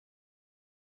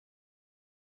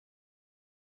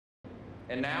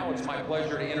And now it's my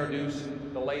pleasure to introduce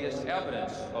the latest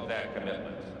evidence of that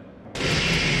commitment.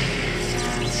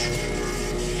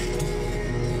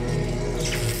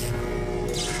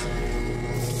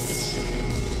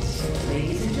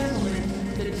 Ladies and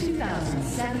gentlemen, the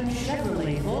 2007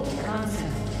 Chevrolet Volt Concept.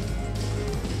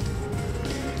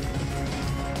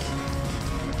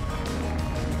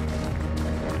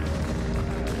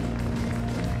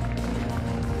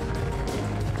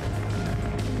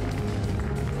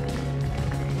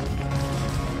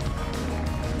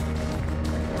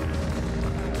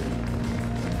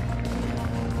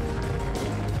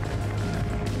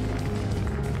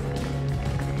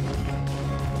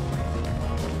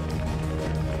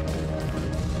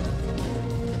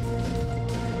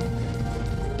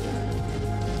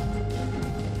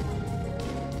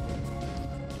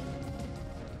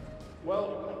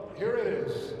 Well, here it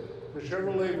is, the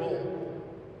Chevrolet Volt,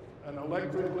 an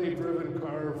electrically driven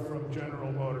car from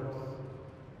General Motors.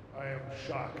 I am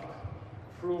shocked,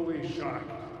 truly shocked.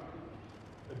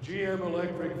 A GM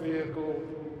electric vehicle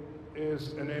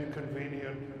is an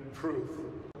inconvenient truth.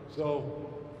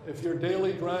 So if your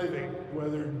daily driving,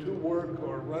 whether to work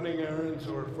or running errands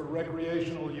or for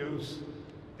recreational use,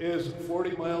 is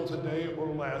 40 miles a day or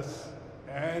less,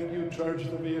 and you charge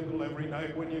the vehicle every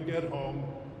night when you get home,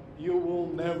 you will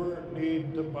never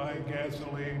need to buy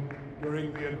gasoline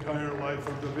during the entire life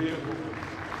of the vehicle.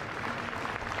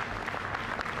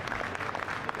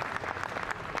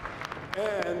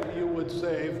 And you would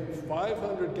save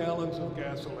 500 gallons of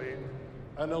gasoline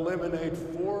and eliminate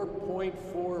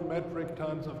 4.4 metric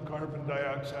tons of carbon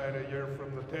dioxide a year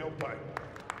from the tailpipe.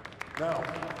 Now,